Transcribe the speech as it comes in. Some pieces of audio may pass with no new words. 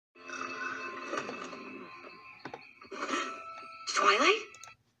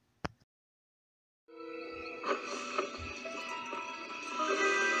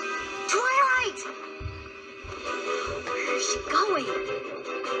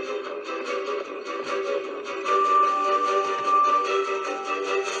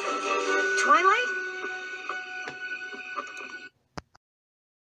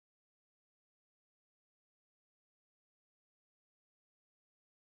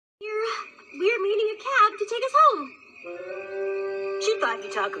we're meeting a cab to take us home. She thought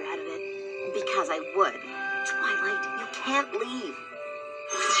you'd talk her out of it. Because I would. Twilight, you can't leave.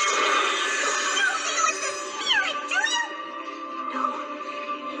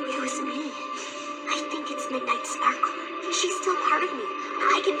 It was me. I think it's Midnight Sparkle. She's still part of me.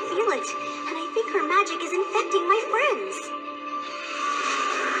 I can feel it. And I think her magic is infecting my friends.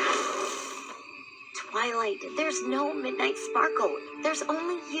 Twilight, there's no Midnight Sparkle. There's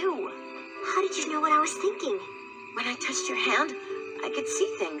only you. How did you know what I was thinking? When I touched your hand, I could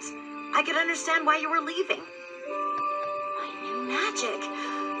see things. I could understand why you were leaving. My new magic.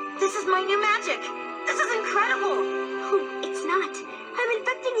 This is my new magic. This is incredible. Oh, it's not. I'm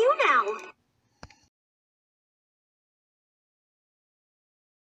infecting you now.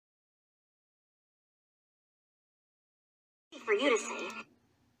 For you to say.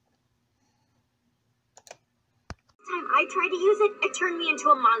 Time I tried to use it, it turned me into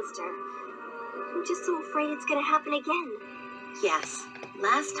a monster. I'm just so afraid it's gonna happen again. Yes,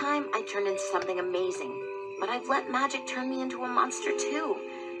 last time I turned into something amazing, but I've let magic turn me into a monster too.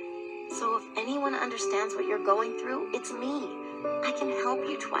 So if anyone understands what you're going through, it's me. I can help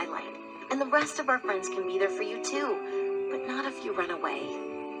you, Twilight. And the rest of our friends can be there for you too, but not if you run away.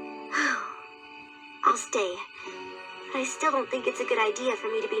 I'll stay. But I still don't think it's a good idea for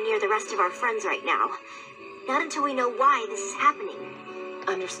me to be near the rest of our friends right now. Not until we know why this is happening.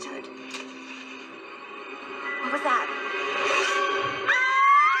 Understood. What was that?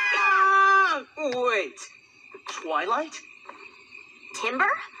 Wait. Twilight?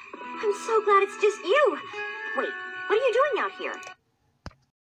 Timber? I'm so glad it's just you. Wait, what are you doing out here?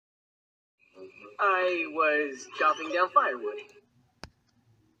 I was chopping down firewood.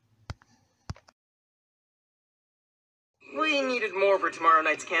 We needed more for tomorrow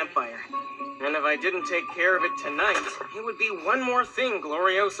night's campfire. And if I didn't take care of it tonight, it would be one more thing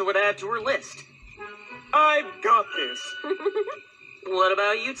Gloriosa would add to her list. I've got this. What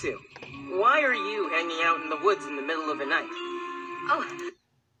about you two? Why are you hanging out in the woods in the middle of the night? Oh.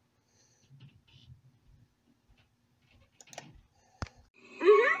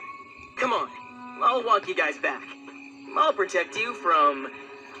 Come on, I'll walk you guys back. I'll protect you from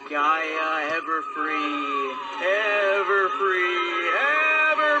Gaia, everfree, everfree,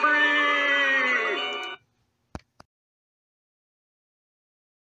 everfree!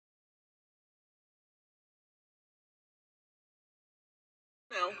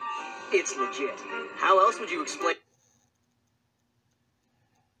 Well, it's legit. How else would you explain?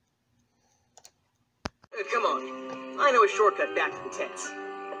 Come on, I know a shortcut back to the tents.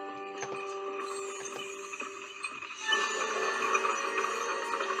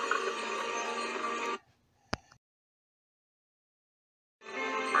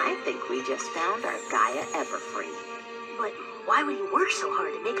 I think we just found our Gaia Everfree. But why would he work so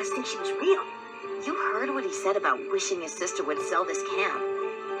hard to make us think she was real? You heard what he said about wishing his sister would sell this camp.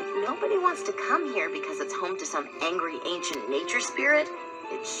 If nobody wants to come here because it's home to some angry ancient nature spirit,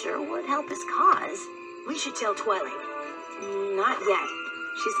 it sure would help his cause. We should tell Twilight. Not yet.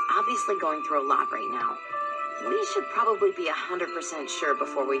 She's obviously going through a lot right now. We should probably be 100% sure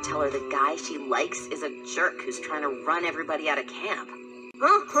before we tell her the guy she likes is a jerk who's trying to run everybody out of camp.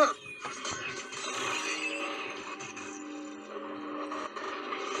 Uh-huh.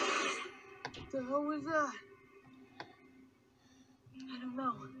 What the hell was that? I don't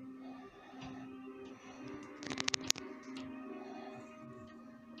know.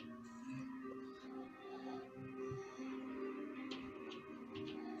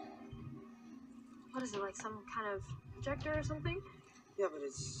 What is it, like some kind of projector or something? Yeah, but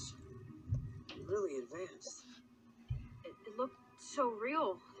it's really advanced. It looked so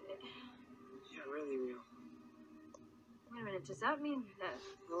real. Yeah, really real. Wait a minute, does that mean that...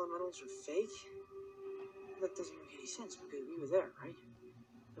 Elementals are fake? That doesn't make any sense because we were there, right?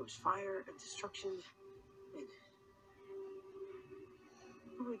 There was fire and destruction, and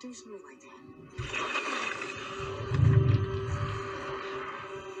who would do something like that?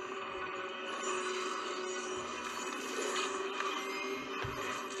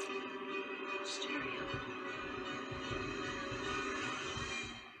 Stereo.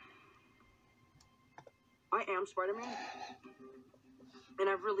 I am Spider-Man, and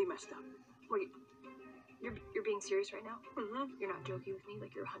I've really messed up. Wait, you're being serious right now? Mm-hmm. You're not joking with me?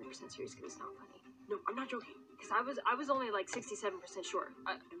 Like, you're 100% serious because it's not funny? No, I'm not joking. Because I was only like 67% sure.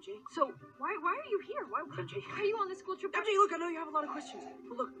 MJ? So, why are you here? Why are you on this school trip? MJ, look, I know you have a lot of questions.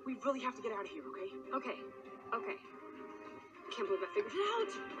 But look, we really have to get out of here, okay? Okay. I can't believe I figured it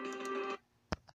out.